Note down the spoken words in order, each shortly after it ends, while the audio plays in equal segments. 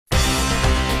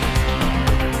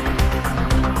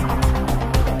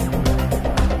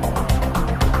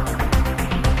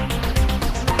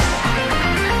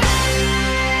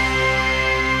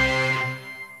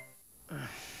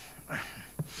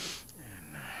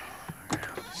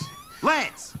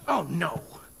Lance! Oh, no.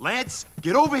 Lance,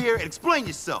 get over here and explain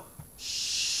yourself.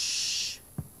 Shh.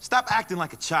 Stop acting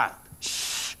like a child.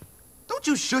 Shh. Don't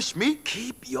you shush me.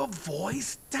 Keep your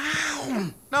voice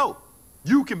down. No.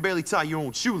 You can barely tie your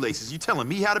own shoelaces. You telling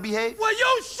me how to behave? Will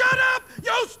you shut up,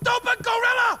 you stupid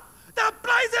gorilla? The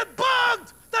place is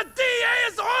bugged! The DA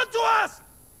is on to us!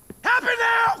 Happy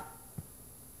now!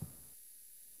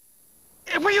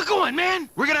 Hey, where you going, man?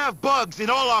 We're gonna have bugs in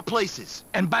all our places.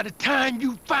 And by the time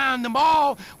you find them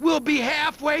all, we'll be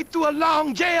halfway through a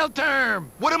long jail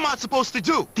term. What am I supposed to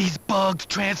do? These bugs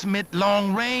transmit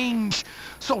long range,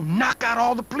 so knock out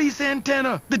all the police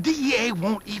antenna. The DEA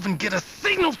won't even get a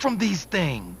signal from these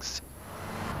things.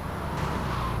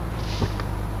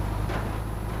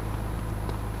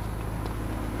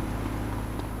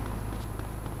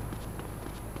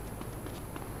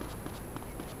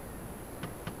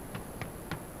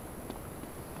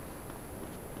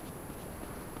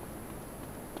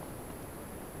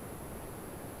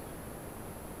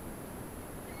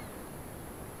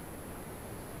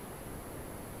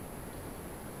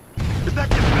 Is that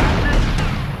your bastard?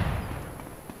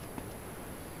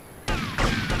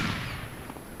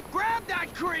 Grab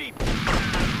that creep!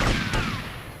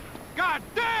 God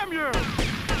damn you!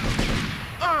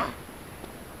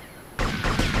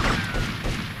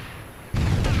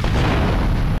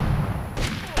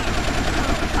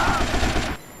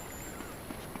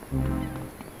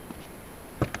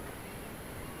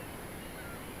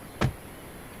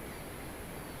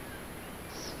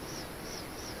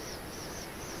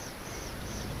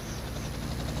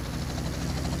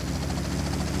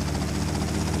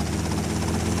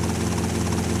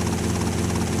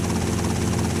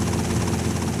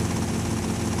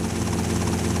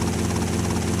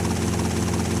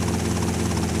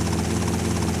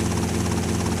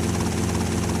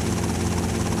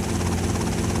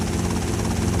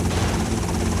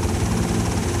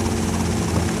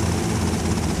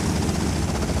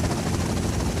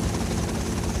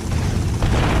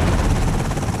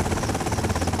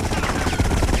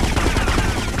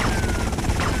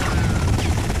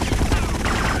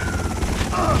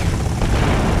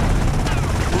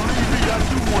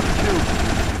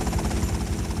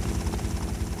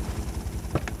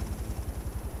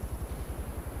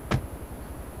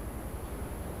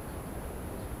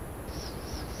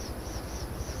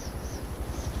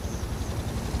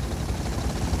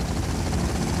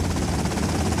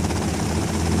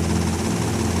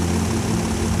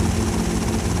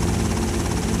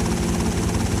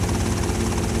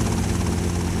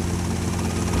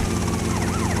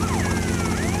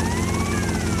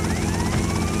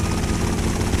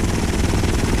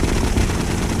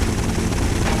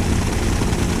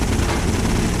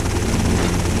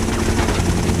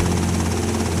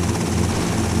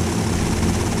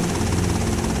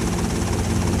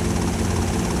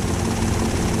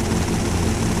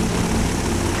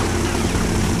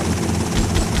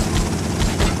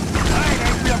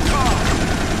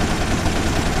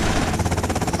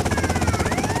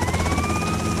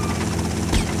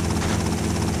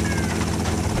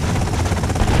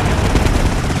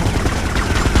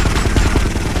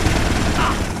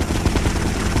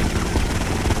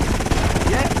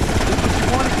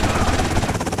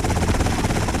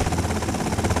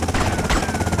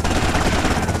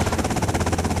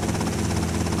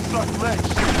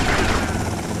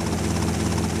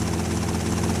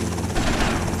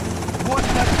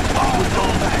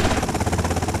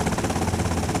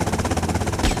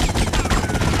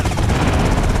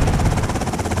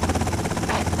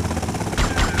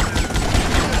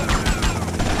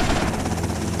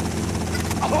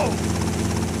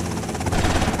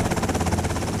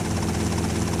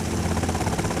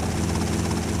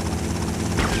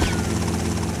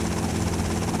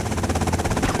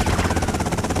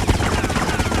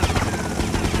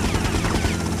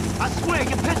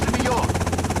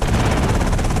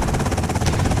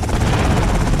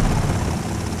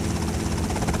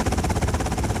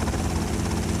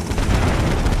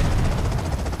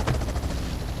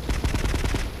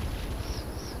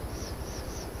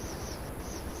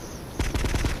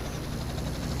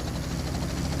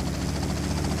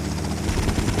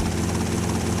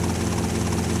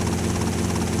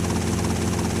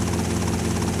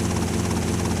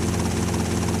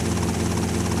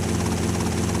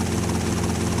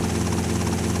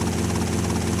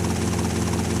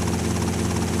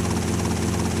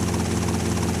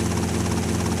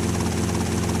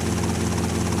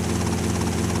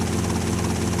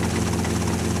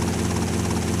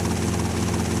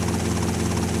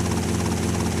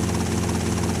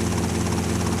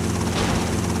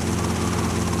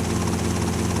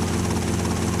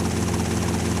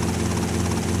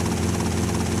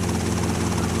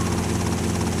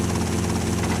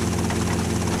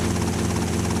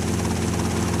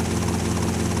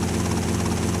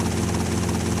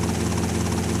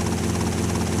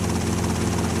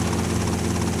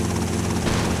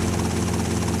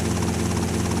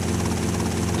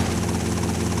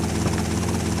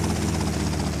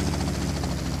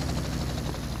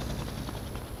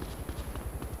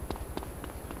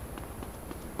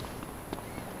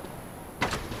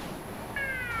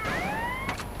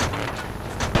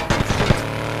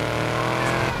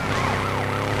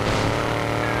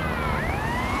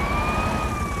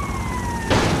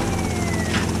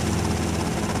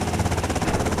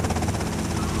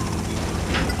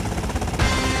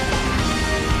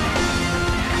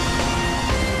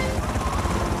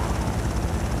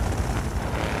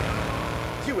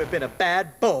 have been a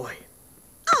bad boy.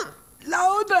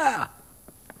 Louder!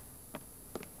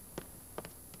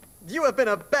 You have been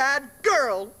a bad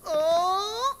girl.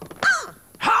 Oh!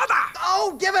 Harder!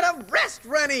 Oh, give it a rest,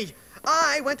 Reni!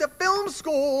 I went to film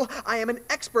school. I am an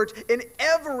expert in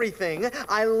everything.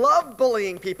 I love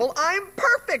bullying people. I'm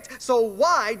perfect. So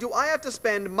why do I have to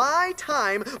spend my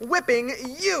time whipping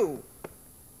you?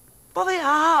 For the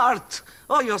art.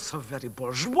 Oh, you're so very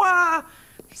bourgeois.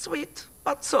 Sweet,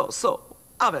 but so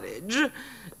average.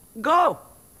 Go.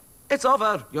 It's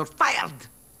over. You're fired.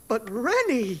 But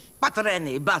Reni... But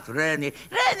Reni.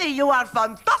 Reni, you are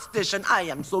fantastic, and I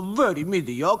am so very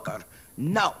mediocre.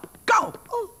 Now, go.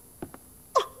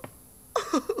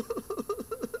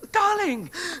 Darling,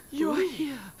 you are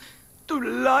here to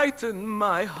lighten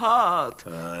my heart.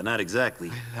 Not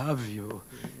exactly. I love you.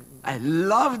 I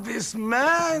love this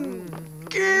man.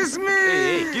 Kiss me.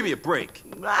 Hey, give me a break.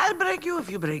 I'll break you if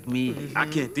you break me. I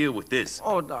can't deal with this.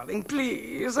 Oh, darling,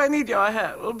 please, I need your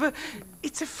help.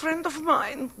 It's a friend of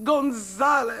mine,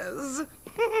 Gonzalez.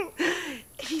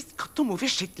 He's got to move a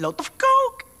shitload of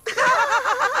coke.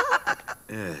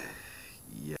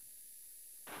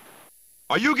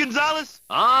 Are you Gonzalez?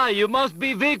 Ah, you must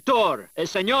be Victor.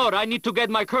 Senor, I need to get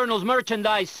my colonel's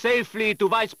merchandise safely to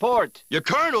Viceport. Your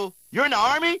colonel? You're in the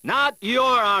army? Not your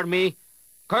army.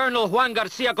 Colonel Juan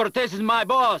Garcia Cortez is my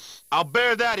boss. I'll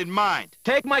bear that in mind.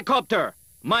 Take my copter.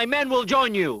 My men will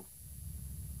join you.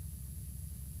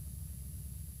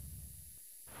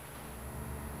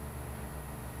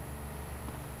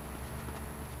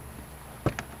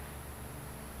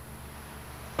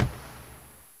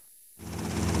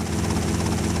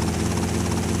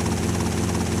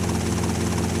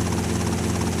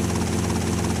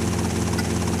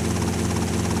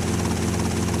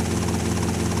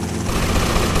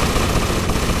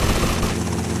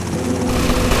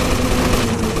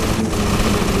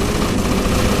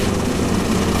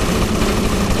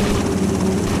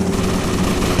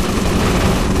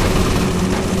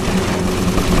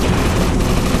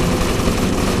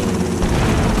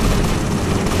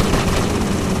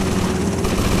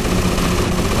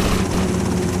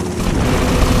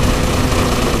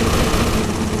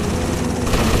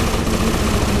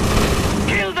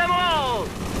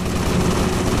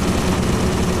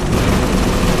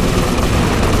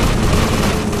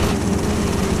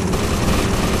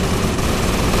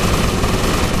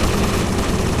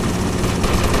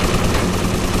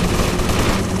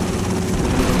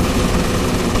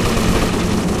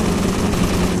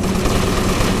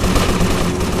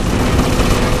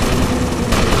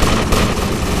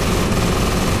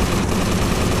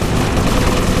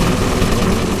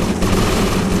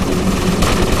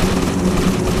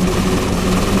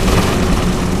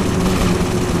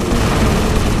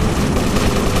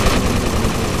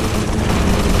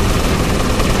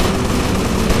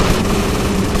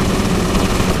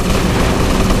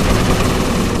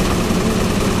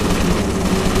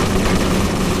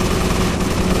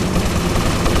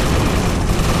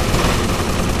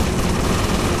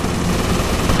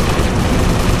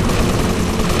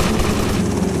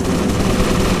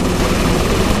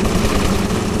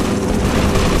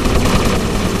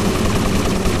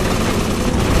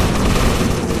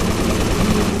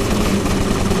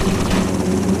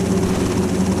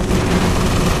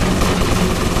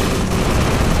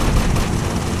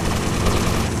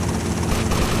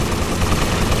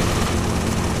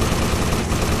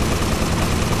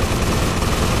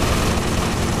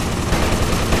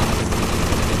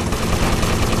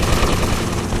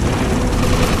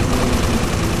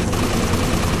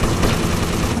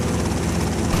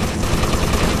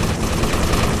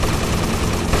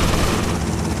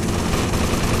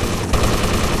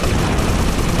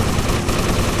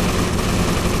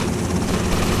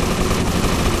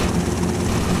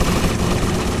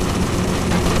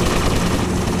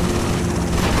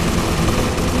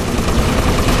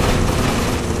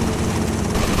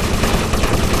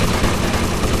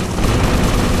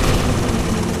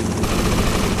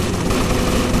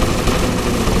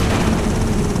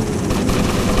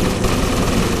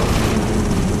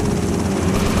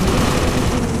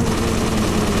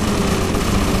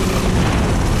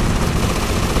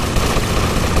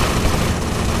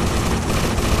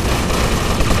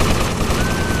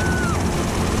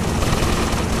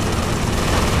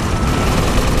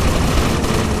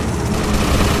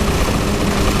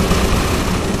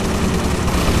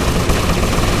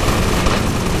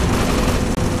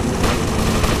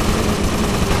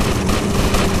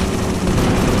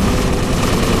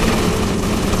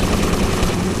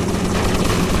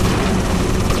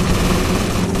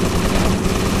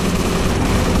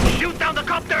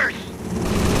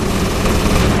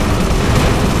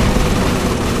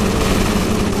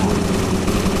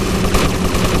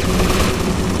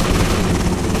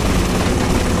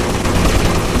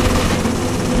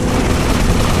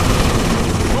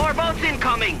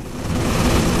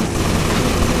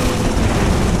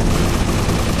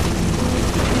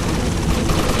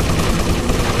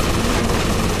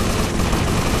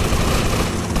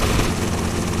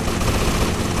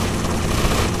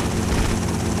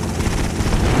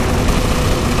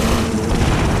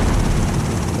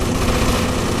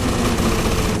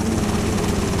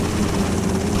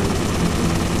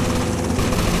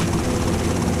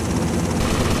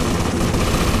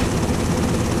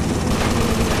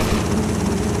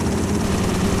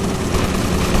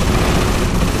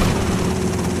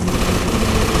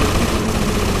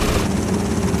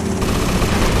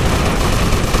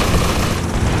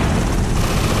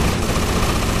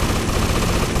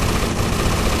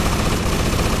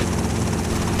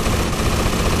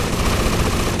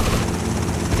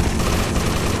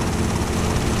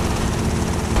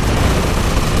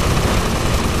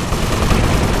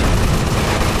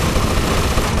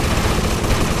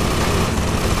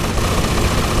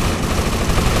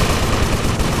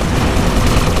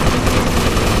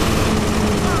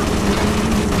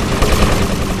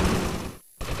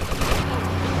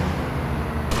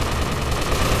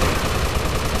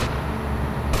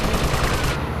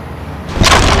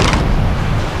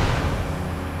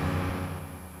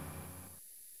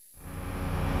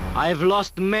 I've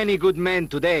lost many good men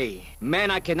today. Men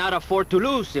I cannot afford to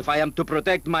lose if I am to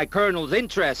protect my colonel's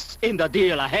interests in the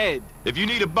deal ahead. If you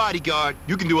need a bodyguard,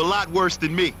 you can do a lot worse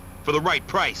than me. For the right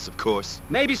price, of course.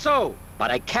 Maybe so, but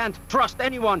I can't trust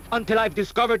anyone until I've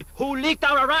discovered who leaked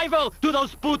our arrival to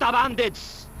those puta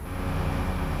bandits.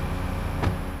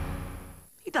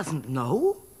 He doesn't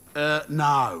know?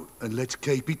 No, and let's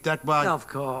keep it that way. Of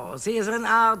course, he is an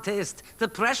artist. The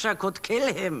pressure could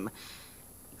kill him.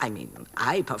 I mean,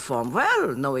 I perform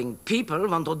well, knowing people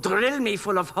want to drill me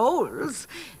full of holes.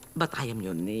 But I am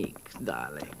unique,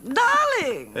 darling.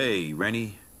 Darling! Hey,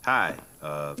 Reni. Hi.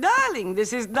 Darling,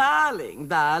 this is darling.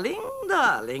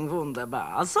 Darling,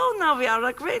 wunderbar. So now we are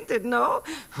acquainted, no?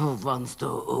 Who wants to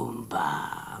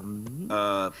Oomba?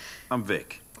 I'm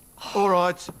Vic. All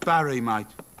right, Barry, mate.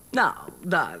 Now,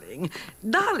 darling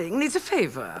needs a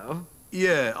favor.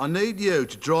 Yeah, I need you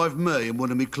to drive me and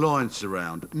one of my clients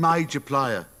around. Major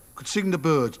player. Could sing the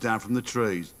birds down from the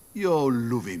trees. You'll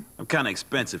love him. I'm kind of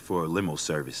expensive for a limo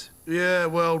service. Yeah,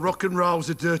 well, rock and roll's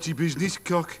a dirty business,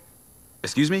 cock.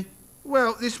 Excuse me?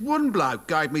 Well, this one bloke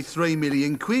gave me 3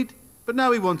 million quid, but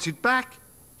now he wants it back.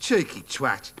 Cheeky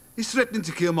twat. He's threatening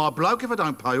to kill my bloke if I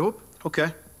don't pay up.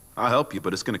 Okay. I'll help you,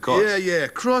 but it's gonna cost. Yeah.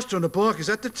 Christ on the bike is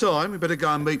at the time. We better go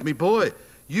and meet me boy.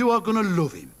 You are gonna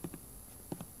love him.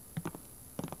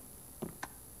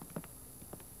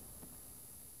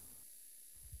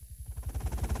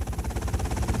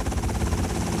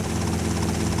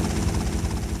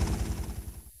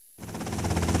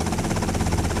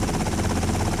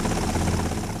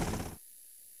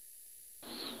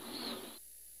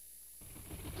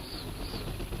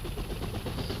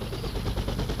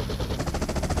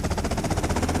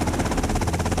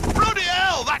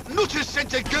 Nutters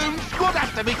sent a goon squad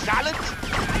after me, Talent.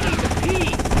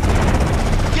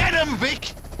 Get him,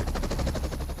 Vic!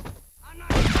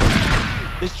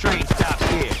 This train stops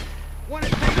here.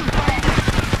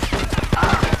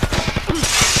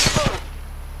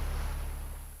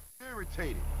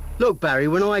 Irritated. Look, Barry,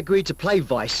 when I agreed to play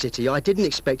Vice City, I didn't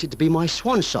expect it to be my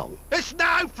swan song. It's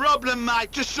no problem,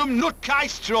 mate. Just some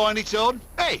nutcase trying it on.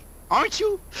 Hey, aren't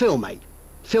you? Phil, mate.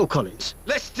 Phil Collins.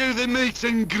 Let's do the meet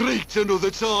and greet another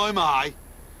time, eh?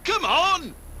 Come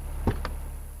on!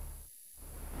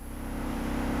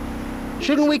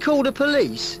 Shouldn't we call the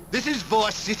police? This is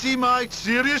Vice City, mate.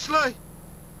 Seriously?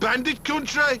 Bandit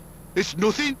country. It's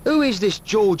nothing. Who is this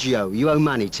Giorgio you owe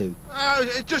money to? Oh,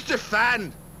 it's just a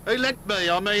fan. He lent me.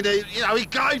 I mean, he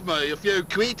gave me a few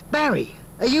quid. Barry,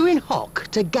 are you in hock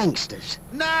to gangsters?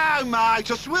 No, mate,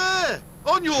 I swear.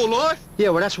 On your life. Yeah,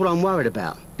 well, that's what I'm worried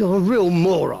about. You're a real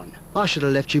moron. I should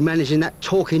have left you managing that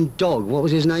talking dog. What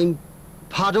was his name?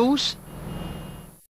 Puddles?